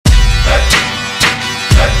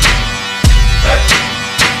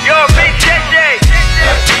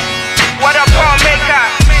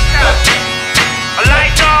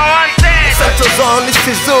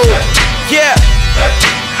Yeah.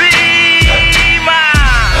 Zima.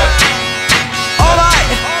 Alright.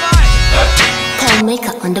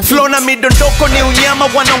 Flow na midondoko ni unyama,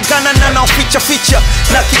 wanaungana na naoficha ficha,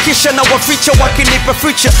 na kikisha na waficha wakinipa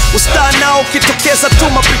future. Ustaa nao kitokeza tu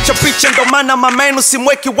mapicha picha, ndo maana mamenu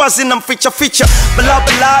simweki wazi na mficha ficha. Bala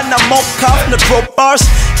na mock-up na drop bars,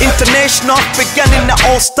 international pigani na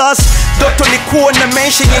all stars. Doto ni kuwa na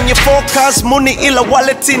mention yenye focus, Moni ila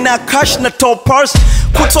wallet na cash na toppers.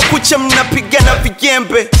 Kuto kucha mnapigana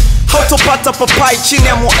vijembe, hautopata papai chini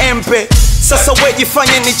ya muembe. Sasa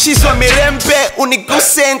wejifanye ni chizwa mirembe,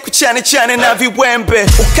 uniguse nkuchane chane na viwembe.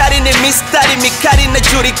 Ukari ni mistari, mikari na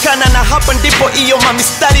jurikana, na hapa ndipo iyo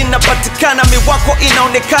mamistari napatikana. Miwako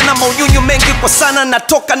inaonekana, maunyunyu mengi kwa sana,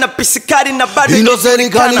 natoka na pisikari na bado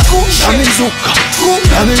inajulikana.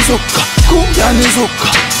 Yamizuka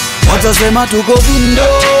watasema tuko vindo.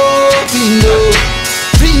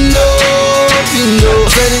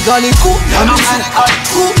 Serikali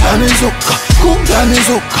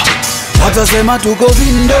yamizuka watasema tuko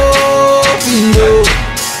vindo.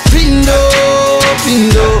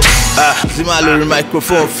 Zima lórí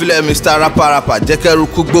microphone, filẹ̀ Mr. Rapper jẹ́kẹ́rù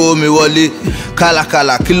kúgbó mi wọlé.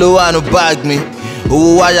 Kálakàlà kí ló wà nù bag mi?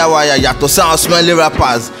 Owó wáyà yàtọ̀ sáwọn smelly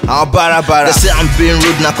rappers, àwọn bárabàrà. They say I'm being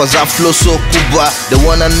rude now cause I flow so Cuba. They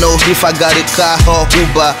wanna know if I got a car or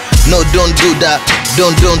Uber. No, don't do that,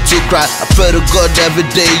 don't too cry. I pray to God every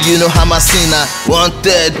day, you know how my sinner.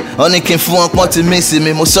 Wanted, only came for one point to miss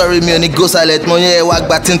me. Mo sorry me only go silent, mo yeah wag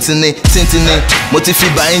ba tintini. Mo ti fi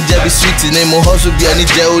ba inje bi sweet ni, mo hustle bi ẹni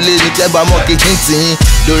jẹ olé ni tẹ ba mo ki hintin.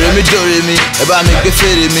 Do re mi, ẹ bá mi gbé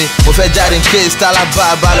fèrè mi. Mo fẹ́ jáde in case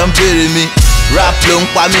tálàbà bá lọ ń bèrè mi. Rap ló ń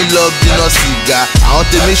pa mí lọ bínú sìgá. Àwọn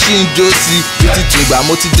tèmi ṣì ń jó sí bítí tìgbà.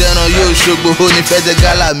 Mo ti dẹran yóò ṣogbo ó ní fẹ́ jẹ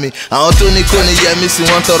gálà mi. Àwọn tó ní kò ní yẹ mí sí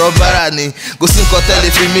wọ́n tọrọ bára ni. Kò sí nǹkan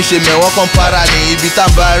tẹ́lẹ̀ fi mí ṣe mẹ́wọ́n kan para ni. Ibi tá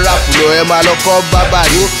n bá rap lọ ẹ máa lọ kọ́ bábà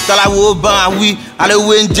ni. Táláwo bá wa wí,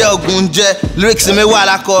 aléwé ń jẹ́ ògùn jẹ́. Lyrics mi wà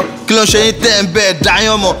lákọ, kí ló ń ṣe yín tẹ́ ń bẹ́ẹ̀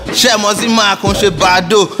dáyán mọ̀. Ṣé mo sì máa kàn ṣe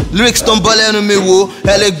bàdó? Lyrics tó ń bọ́ lẹ́nu mi wò,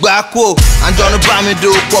 ẹ lè gbà kó. Àjọ̀nù bá mi dò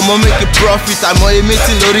pọ̀ mọ́ make a profit. Àmọ́ èmi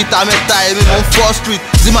tí lórí ta mẹ́ta èmi mò ń 4th Street.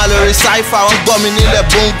 Zima lórí cypher, wọ́n gbọ́ mi nílẹ̀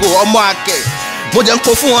bongo, ọmọ akẹ́. Mo jẹ́ ń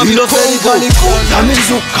kó fún wọn bí Congo.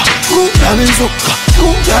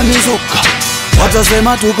 Yamizuka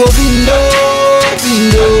watasema tuko vindo.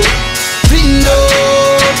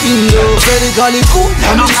 Serikali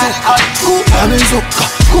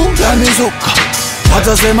yamizuka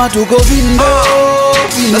watasema tuko vindo.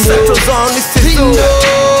 Centrozone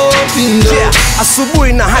yeah,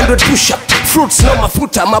 asubuhi na 100 push-up, fruits no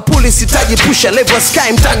mafuta, mapuli sitaji pusha, level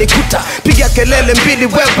sky mtani kuta. Piga kelele mbili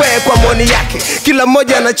wewe kwa Moni yake, kila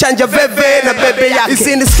moja anachanja veve na bebe yake.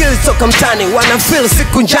 Hizi ni skills toka mtani, wana feel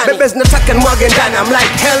siku njani. Bebe zinataka nimwage ndani, I'm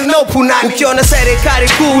like hell no punani. Ukiona serikali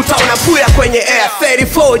kuu utaona puya kwenye air.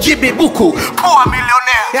 34 GB buku, poa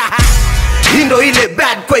millionaire. Hindo ile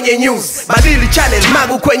bad kwenye news, badili channel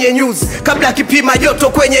magu kwenye news. Kabla kipima joto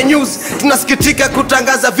kwenye news, tunasikitika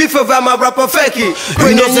kutangaza vifo vya marapa feki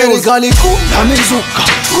kwenye news. Serikali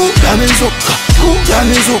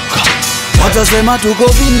yamizuka watasema tuko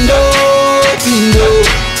vindo.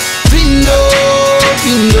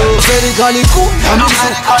 Serikali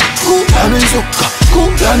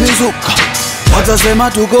yamizuka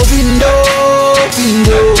watasema tuko vindo.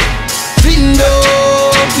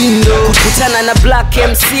 Kukutana na Black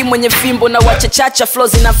MC mwenye fimbo na wachachacha, flow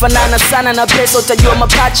zinafanana sana na pesa utajua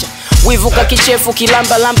mapacha. Wivuka kichefu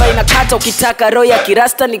kilamba inakata, ukitaka roho ya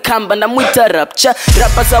kirasta ni kamba na mwita rapcha.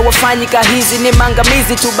 Rapa za wafanyika hizi ni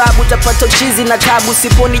mangamizi tu babu, utapata uchizi na tabu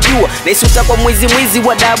siponijua. Nahisi utakuwa mwizi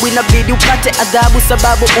wa dabu, inabidi upate adhabu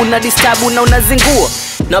sababu una distabu na unazingua.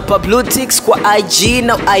 Napa blue ticks kwa IG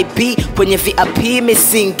na IP, kwenye VIP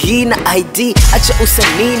misingi na ID. Acha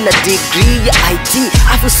usanii na degree ya IT,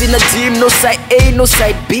 afu sina team, no side A no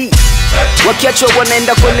side B. Wakiachwa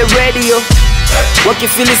wanaenda kwenye radio,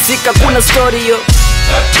 wakifilisika kuna story yo.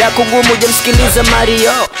 Dako ngumu jamsikiliza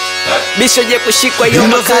Mario, bisho je kushikwa yo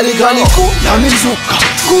makali. Yamizuka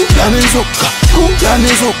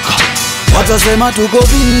watasema tuko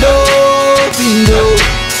vindo.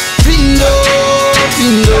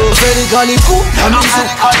 Serikali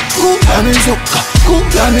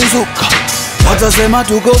yamizuka watasema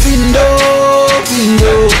tuko vindo.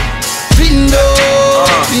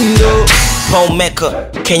 Homemaker,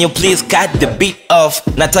 can you please cut the beat off?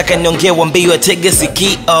 Nataka niongee wambie watege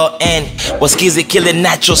sikio and wasikize kile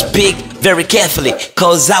nacho speak very carefully,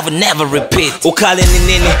 cause I would never repeat. Ukali ni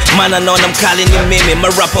nini? Mana naona mkali ni mimi.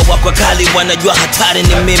 Marapa wako kali wanajua hatari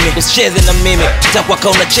ni mimi. Usicheze na mimi, takwa ka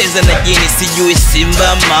unacheza na jini. Sijui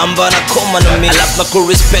Simba, Mamba na koma na mimi. Alafu na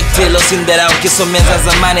kurespect ilo sindera ukisomeza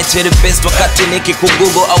zamani. To the best wakati niki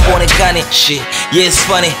kugugo au onekani. Shit, yeah it's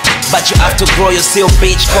funny, but you have to grow your still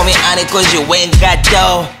bitch. Call me Annie cause you ain't got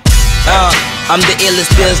dough. I'm the illest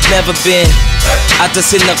there's never been. Hata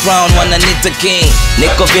sina crown wana nita king.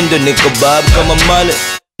 Niko vindo niko bab kama male.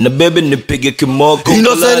 Na baby nipige kimoko.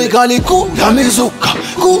 Indo serikali kuu ya mizuka,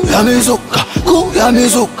 kuu ya mizuka, kuu ya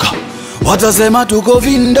mizuka. Watasema tuko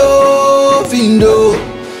vindo, vindo,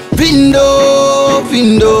 vindo,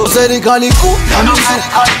 vindo. Serikali kuu ya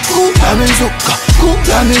mizuka, kuu ya mizuka,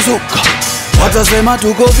 kuu ya mizuka. Watasema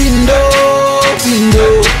tuko vindo,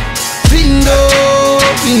 vindo, vindo,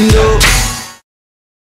 vindo.